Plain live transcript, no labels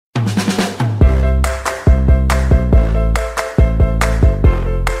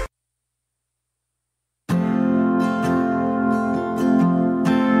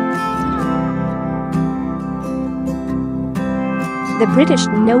The British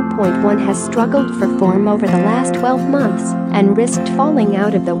No.1 has struggled for form over the last 12 months and risked falling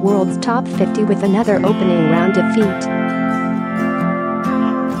out of the world's top 50 with another opening round defeat.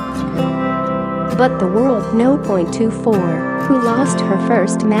 But the world No.24, who lost her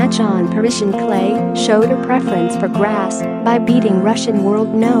first match on Parisian clay, showed her preference for grass by beating Russian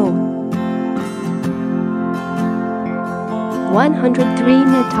world No.103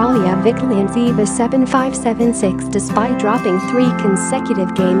 Natalia Vikhlyantseva 7-5-7-6 despite dropping 3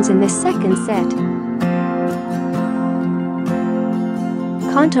 consecutive games in the second set.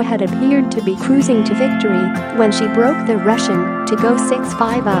 Konta had appeared to be cruising to victory when she broke the Russian to go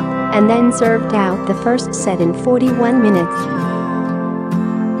 6-5 up and then served out the first set in 41 minutes.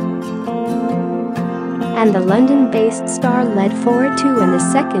 And the London-based star led 4-2 in the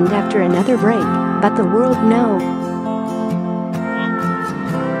second after another break, but the world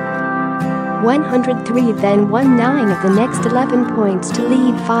No.103 then won 9 of the next 11 points to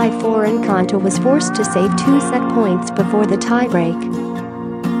lead 5-4, and Konta was forced to save 2 set points before the tiebreak.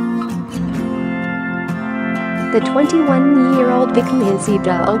 The 21-year-old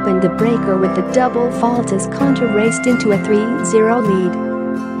Vikhlyantseva opened the breaker with the double fault as Konta raced into a 3-0 lead.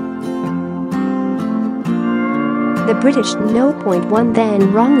 The British No.1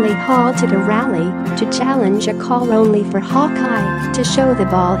 then wrongly halted a rally to challenge a call only for Hawkeye to show the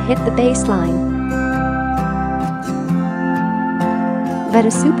ball hit the baseline. But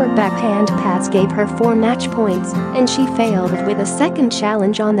a super backhand pass gave her 4 match points, and she failed with a second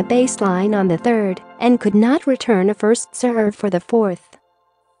challenge on the baseline on the third and could not return a first serve for the fourth.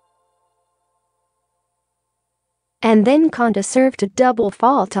 And then Konta served a double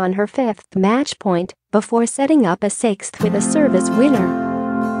fault on her 5th match point before setting up a 6th with a service winner.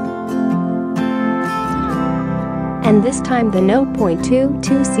 And this time the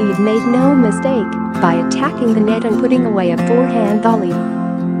No.22 seed made no mistake by attacking the net and putting away a forehand volley.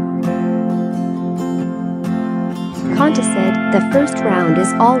 Konta said, "The first round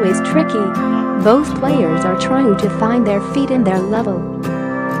is always tricky. Both players are trying to find their feet and their level.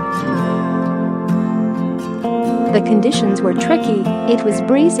 The conditions were tricky, it was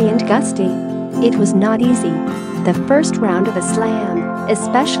breezy and gusty. It was not easy. The first round of a slam,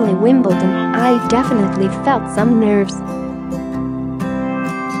 especially Wimbledon, I definitely felt some nerves.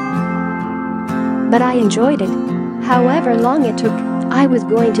 But I enjoyed it. However long it took, I was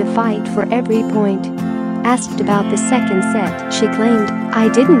going to fight for every point." Asked about the second set, she claimed, "I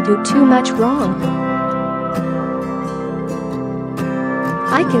didn't do too much wrong.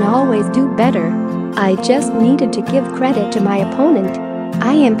 I can always do better. I just needed to give credit to my opponent.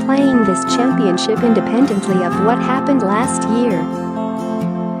 I am playing this championship independently of what happened last year.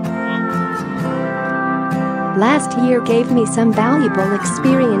 Last year gave me some valuable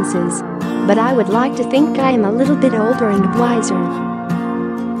experiences, but I would like to think I am a little bit older and wiser.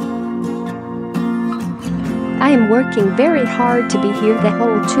 I am working very hard to be here the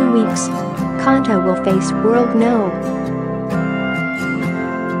whole 2 weeks." Konta will face world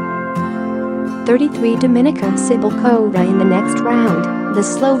No.33 Dominika Cibulkova in the next round, the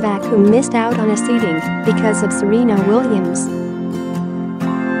Slovak who missed out on a seeding because of Serena Williams.